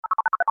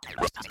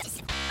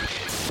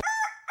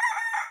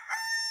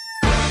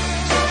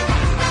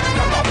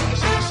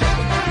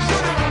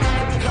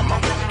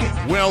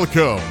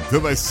Welcome to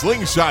the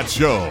Slingshot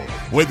Show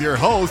with your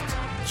host,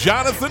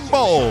 Jonathan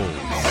Bowles.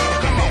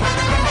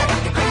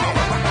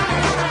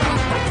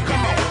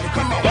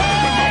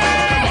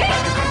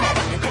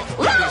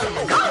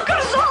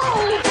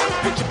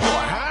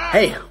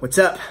 Hey, what's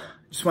up?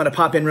 Just want to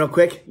pop in real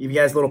quick, give you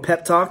guys a little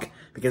pep talk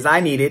because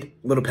I needed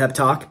a little pep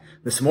talk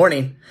this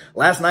morning.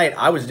 Last night,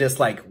 I was just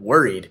like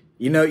worried.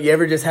 You know, you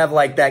ever just have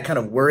like that kind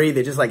of worry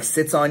that just like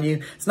sits on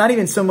you? It's not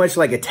even so much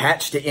like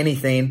attached to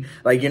anything.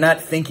 Like you're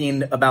not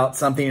thinking about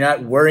something. You're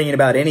not worrying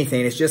about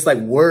anything. It's just like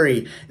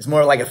worry. It's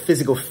more like a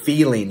physical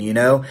feeling, you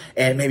know,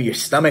 and maybe your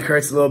stomach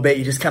hurts a little bit.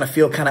 You just kind of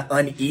feel kind of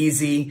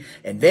uneasy.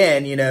 And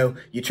then, you know,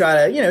 you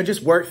try to, you know,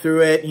 just work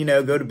through it, you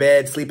know, go to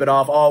bed, sleep it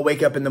off, all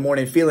wake up in the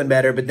morning feeling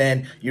better. But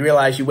then you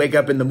realize you wake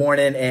up in the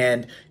morning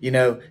and, you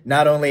know,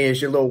 not only is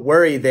your little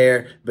worry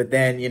there, but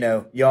then, you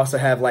know, you also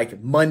have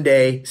like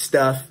Monday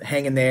stuff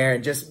hanging there.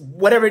 And just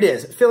whatever it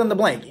is, fill in the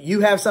blank. You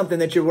have something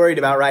that you're worried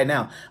about right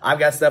now. I've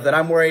got stuff that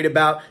I'm worried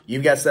about.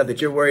 You've got stuff that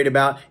you're worried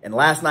about. And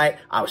last night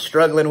I was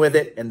struggling with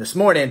it. And this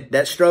morning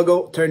that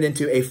struggle turned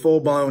into a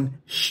full-blown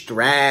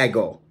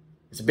straggle.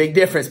 There's a big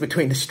difference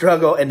between the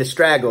struggle and the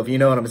straggle, if you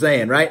know what I'm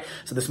saying, right?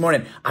 So this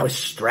morning I was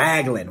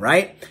straggling,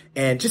 right?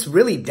 And just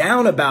really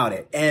down about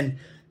it. And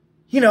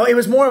you know, it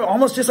was more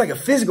almost just like a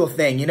physical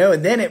thing, you know,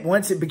 and then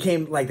once it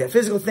became like that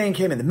physical thing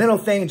came in the middle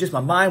thing and just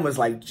my mind was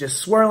like just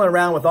swirling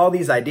around with all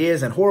these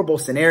ideas and horrible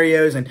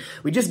scenarios. And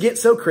we just get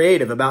so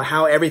creative about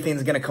how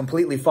everything's going to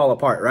completely fall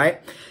apart. Right.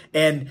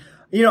 And,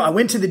 you know, I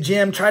went to the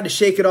gym, tried to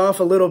shake it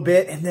off a little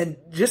bit, and then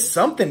just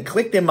something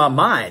clicked in my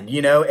mind,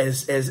 you know,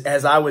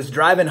 as I was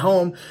driving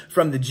home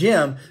from the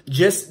gym,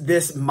 just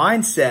this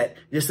mindset,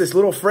 just this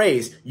little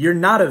phrase, you're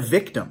not a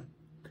victim.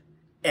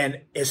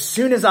 And as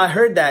soon as I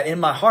heard that in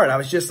my heart, I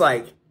was just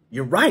like,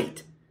 you're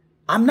right.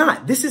 I'm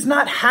not. This is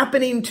not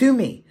happening to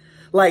me.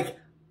 Like,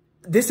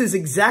 this is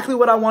exactly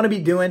what I want to be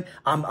doing.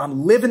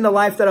 I'm living the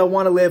life that I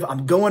want to live.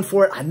 I'm going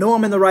for it. I know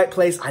I'm in the right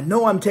place. I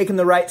know I'm taking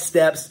the right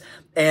steps.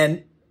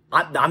 And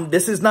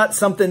this is not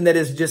something that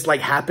is just like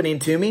happening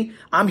to me.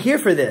 I'm here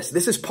for this.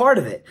 This is part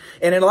of it.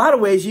 And in a lot of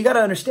ways, you got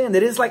to understand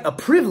that it's like a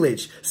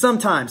privilege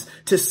sometimes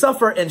to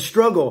suffer and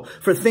struggle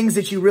for things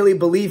that you really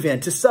believe in,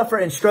 to suffer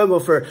and struggle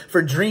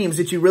for dreams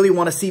that you really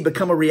want to see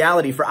become a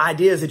reality, for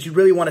ideas that you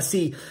really want to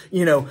see,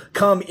 you know,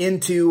 come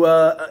into,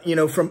 you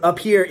know, from up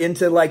here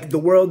into like the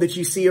world that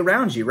you see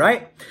around you,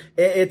 right?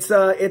 It's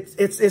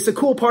a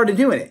cool part of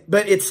doing it,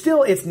 but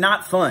it's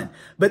not fun.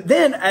 But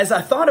then as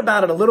I thought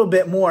about it a little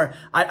bit more,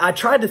 I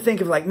tried to think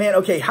of like, man,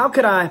 okay, how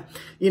could I,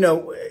 you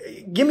know,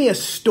 give me a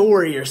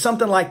story or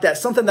something like that,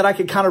 something that I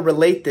could kind of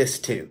relate this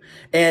to.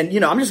 And, you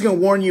know, I'm just going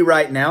to warn you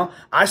right now.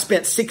 I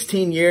spent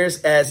 16 years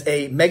as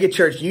a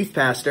megachurch youth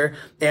pastor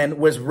and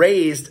was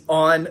raised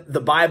on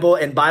the Bible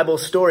and Bible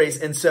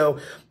stories. And so,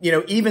 you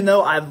know, even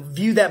though I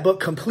view that book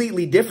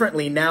completely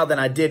differently now than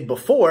I did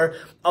before,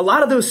 a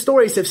lot of those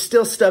stories have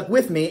still stuck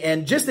with me.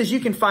 And just as you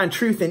can find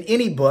truth in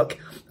any book,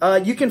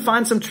 you can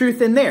find some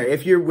truth in there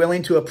if you're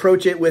willing to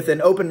approach it with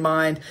an open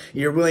mind.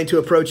 You're willing to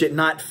approach it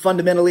not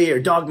fundamentally or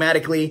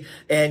dogmatically,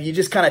 and you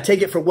just kind of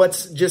take it for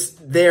what's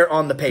just there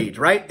on the page,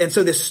 right? And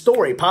so this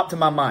story popped to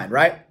my mind,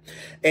 right?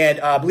 And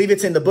I believe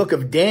it's in the book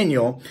of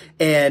Daniel,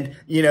 and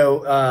you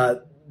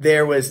know,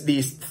 there was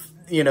this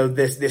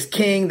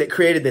king that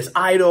created this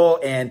idol,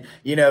 and,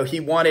 you know, he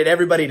wanted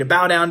everybody to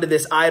bow down to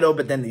this idol.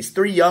 But then these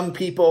three young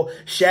people,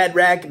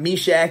 Shadrach,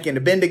 Meshach, and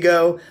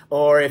Abednego,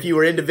 or if you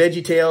were into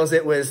VeggieTales,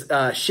 it was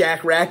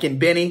Shack-Rack and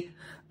Benny.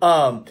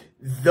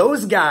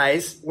 Those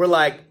guys were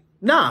like,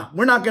 nah,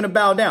 we're not going to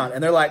bow down.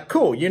 And they're like,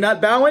 cool, you're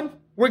not bowing?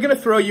 We're going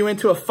to throw you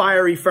into a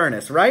fiery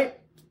furnace, right?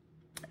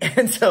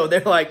 And so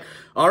they're like,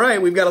 all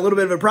right, we've got a little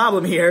bit of a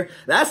problem here.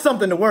 That's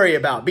something to worry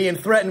about, being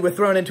threatened with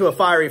thrown into a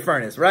fiery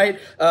furnace, right?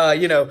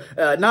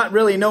 Not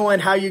really knowing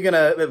how you're going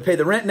to pay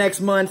the rent next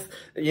month,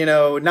 you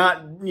know,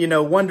 not, you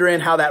know,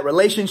 wondering how that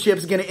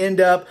relationship's going to end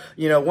up,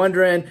 you know,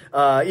 wondering,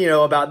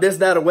 about this,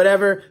 that, or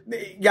whatever.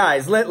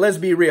 Guys, let's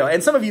be real.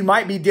 And some of you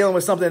might be dealing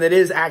with something that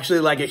is actually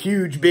like a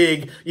huge,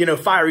 big, you know,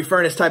 fiery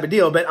furnace type of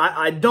deal. But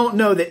I don't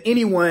know that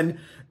anyone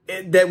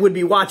that would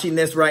be watching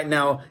this right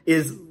now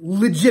is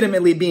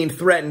legitimately being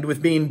threatened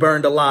with being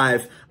burned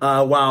alive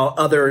while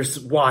others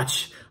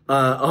watch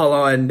all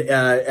on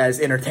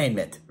as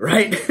entertainment,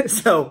 right?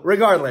 So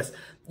regardless,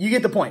 you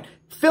get the point.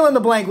 Fill in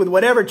the blank with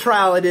whatever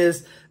trial it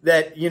is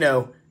that, you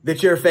know,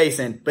 that you're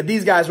facing. But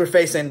these guys were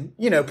facing,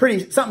 you know,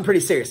 something pretty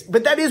serious.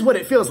 But that is what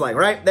it feels like,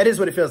 right? That is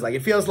what it feels like.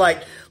 It feels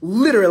like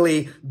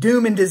literally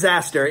doom and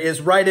disaster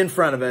is right in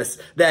front of us.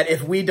 That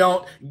if we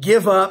don't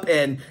give up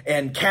and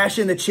cash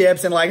in the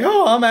chips and like,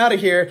 oh, I'm out of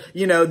here,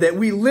 you know, that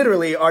we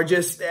literally are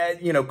just,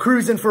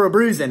 cruising for a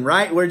bruising,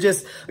 right? We're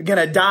just going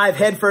to dive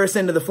headfirst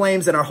into the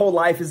flames and our whole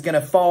life is going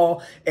to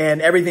fall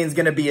and everything's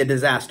going to be a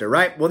disaster,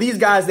 right? Well, these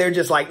guys, they're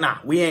just like, nah,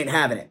 we ain't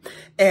having it.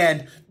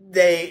 And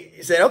they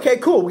said, okay,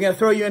 cool, we're going to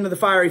throw you into the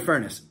fiery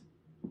furnace.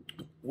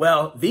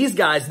 Well, these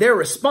guys, their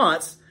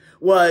response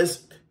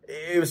was,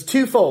 it was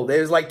twofold. There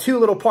was like two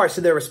little parts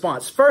to their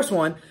response. First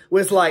one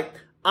was like,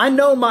 I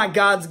know my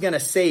God's going to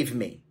save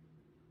me.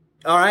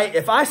 All right.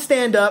 If I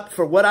stand up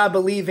for what I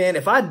believe in,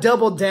 if I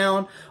double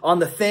down on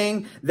the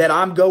thing that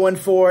I'm going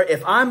for,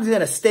 if I'm going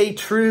to stay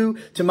true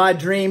to my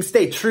dreams,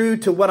 stay true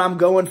to what I'm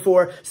going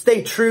for,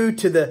 stay true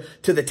to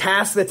the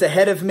task that's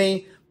ahead of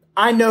me,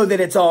 I know that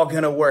it's all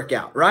going to work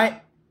out.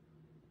 Right.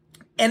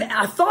 And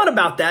I thought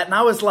about that and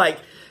I was like,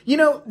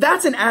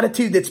 that's an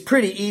attitude that's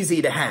pretty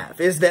easy to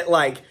have, is that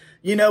like,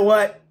 you know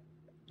what?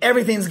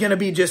 Everything's going to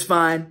be just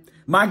fine.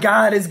 My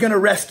God is going to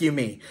rescue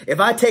me. If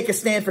I take a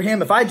stand for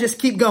him, if I just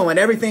keep going,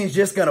 everything's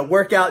just going to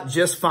work out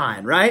just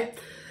fine, right?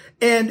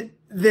 And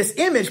this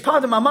image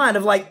popped in my mind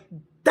of like,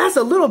 that's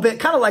a little bit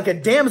kind of like a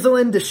damsel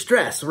in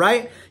distress,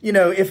 right?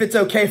 If it's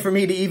okay for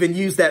me to even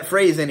use that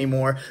phrase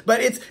anymore,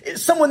 but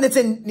it's someone that's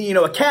in,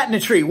 a cat in a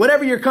tree,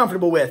 whatever you're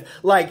comfortable with.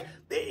 Like,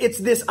 it's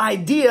this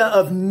idea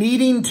of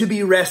needing to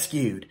be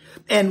rescued.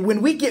 And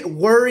when we get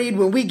worried,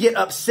 when we get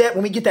upset,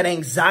 when we get that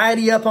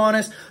anxiety up on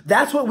us,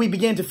 that's what we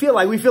begin to feel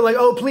like. We feel like,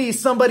 oh,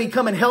 please, somebody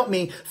come and help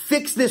me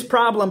fix this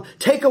problem,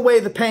 take away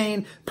the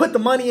pain, put the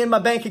money in my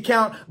bank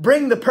account,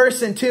 bring the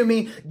person to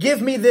me,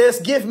 give me this,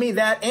 give me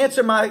that,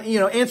 answer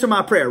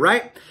my prayer,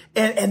 right?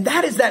 And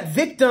that is that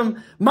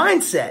victim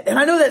mindset. And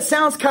I know that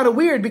sounds kind of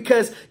weird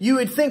because you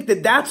would think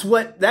that that's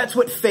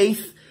what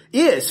faith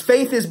is.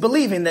 Faith is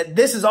believing that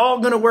this is all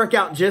going to work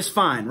out just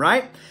fine,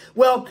 right?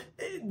 Well,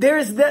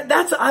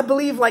 that's, I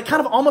believe, like kind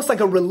of almost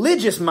like a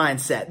religious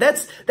mindset.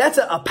 That's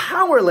a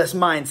powerless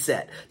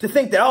mindset to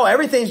think that, oh,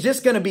 everything's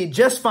just going to be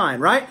just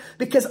fine, right?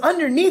 Because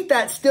underneath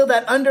that, still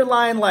that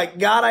underlying, like,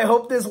 God, I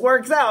hope this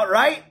works out,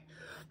 right?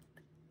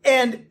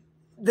 And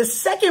the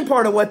second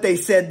part of what they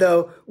said,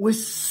 though,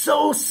 was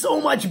so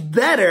much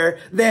better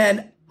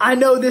than I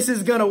know this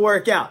is going to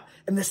work out.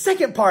 And the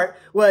second part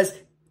was,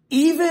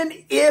 even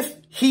if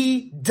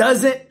he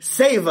doesn't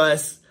save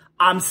us,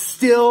 I'm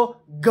still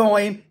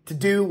going to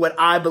do what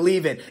I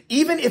believe in.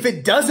 Even if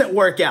it doesn't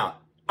work out,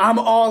 I'm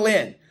all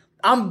in.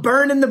 I'm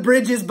burning the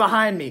bridges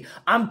behind me.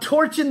 I'm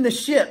torching the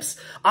ships.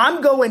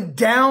 I'm going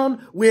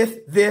down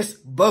with this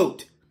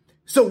boat.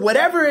 So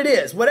whatever it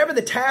is, whatever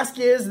the task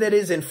is that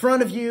is in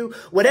front of you,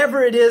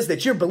 whatever it is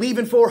that you're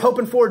believing for,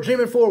 hoping for,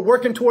 dreaming for,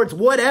 working towards,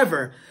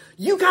 whatever,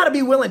 you got to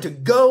be willing to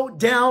go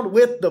down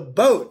with the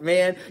boat,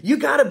 man. You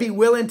got to be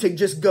willing to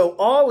just go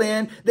all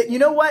in that, you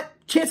know what?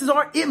 Chances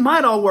are it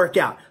might all work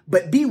out,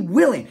 but be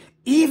willing,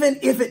 even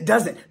if it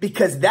doesn't,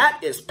 because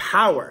that is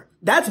power.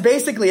 That's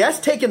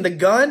taking the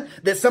gun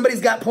that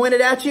somebody's got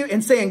pointed at you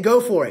and saying,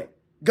 go for it.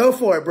 Go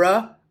for it,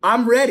 bruh.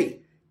 I'm ready.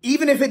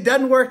 Even if it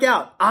doesn't work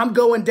out, I'm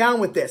going down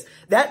with this.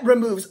 That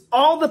removes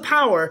all the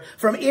power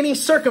from any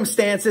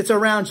circumstance that's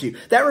around you.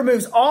 That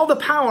removes all the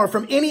power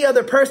from any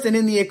other person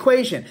in the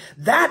equation.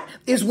 That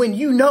is when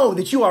you know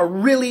that you are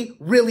really,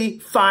 really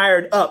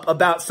fired up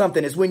about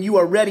something, is when you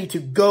are ready to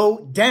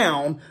go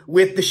down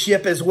with the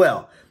ship as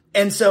well.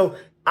 And so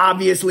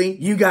obviously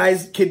you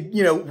guys could,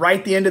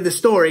 write the end of the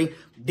story.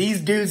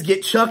 These dudes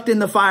get chucked in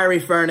the fiery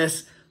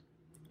furnace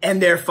and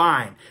they're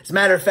fine. As a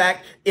matter of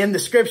fact, in the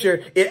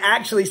scripture, it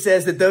actually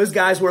says that those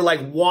guys were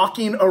like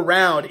walking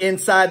around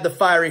inside the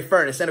fiery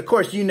furnace. And of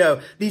course,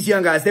 these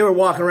young guys, they were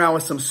walking around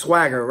with some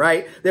swagger,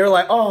 right? They were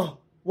like, oh,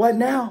 what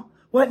now?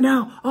 What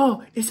now?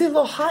 Oh, is it a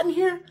little hot in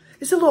here?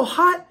 Is it a little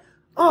hot?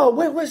 Oh,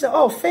 what's that?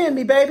 Oh, fan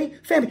me, baby.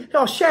 Fan me.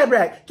 Oh,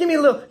 Shadrach, give me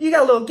a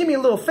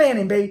little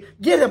fanning, baby.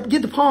 Get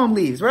the palm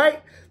leaves,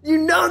 right? They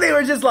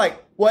were just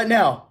like, what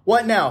now?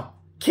 What now?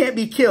 Can't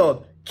be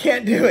killed.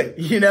 Can't do it,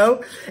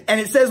 And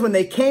it says when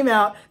they came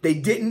out, they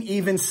didn't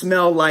even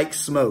smell like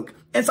smoke.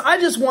 And so I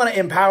just want to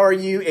empower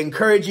you,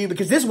 encourage you,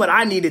 because this is what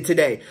I needed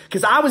today.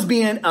 Because I was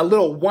being a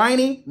little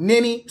whiny,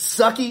 ninny,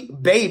 sucky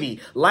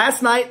baby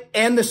last night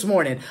and this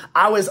morning.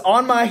 I was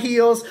on my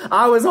heels.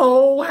 I was,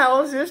 oh,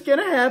 how is this going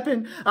to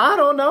happen? I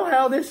don't know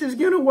how this is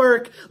going to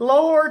work.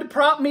 Lord,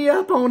 prop me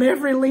up on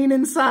every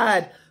leaning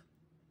side.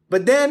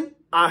 But then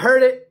I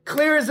heard it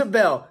clear as a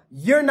bell.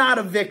 You're not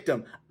a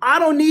victim. I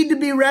don't need to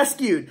be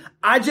rescued.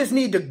 I just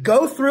need to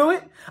go through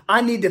it. I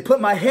need to put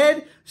my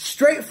head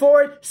straight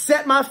forward,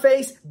 set my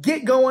face,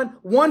 get going,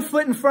 one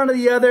foot in front of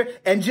the other,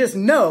 and just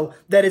know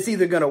that it's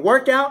either going to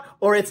work out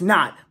or it's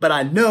not. But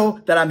I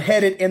know that I'm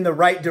headed in the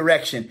right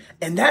direction.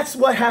 And that's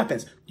what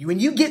happens.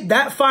 When you get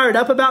that fired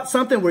up about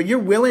something where you're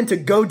willing to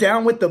go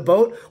down with the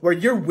boat, where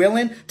you're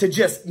willing to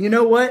just,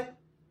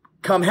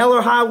 come hell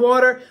or high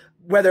water,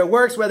 whether it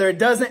works, whether it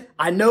doesn't,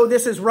 I know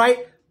this is right.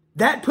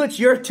 That puts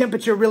your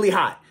temperature really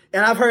hot.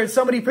 And I've heard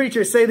so many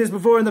preachers say this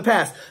before in the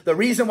past. The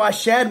reason why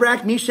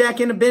Shadrach, Meshach,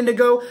 and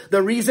Abednego,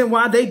 the reason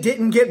why they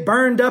didn't get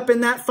burned up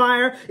in that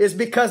fire is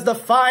because the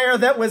fire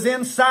that was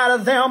inside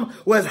of them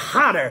was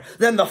hotter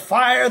than the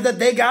fire that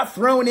they got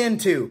thrown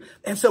into.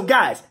 And so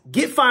guys,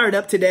 get fired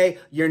up today.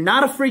 You're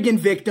not a freaking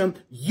victim.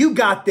 You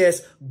got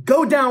this.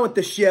 Go down with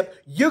the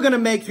ship. You're going to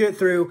make it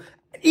through.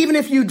 Even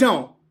if you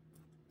don't,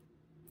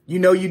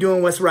 you're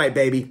doing what's right,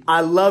 baby.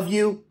 I love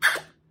you.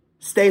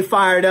 Stay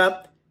fired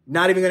up.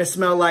 Not even going to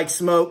smell like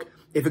smoke.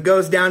 If it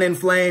goes down in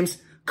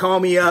flames, call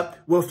me up.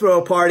 We'll throw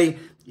a party.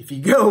 If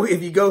you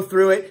go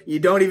through it, you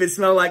don't even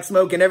smell like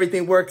smoke and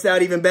everything works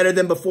out even better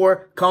than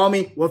before, call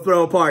me. We'll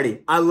throw a party.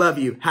 I love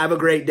you. Have a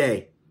great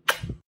day.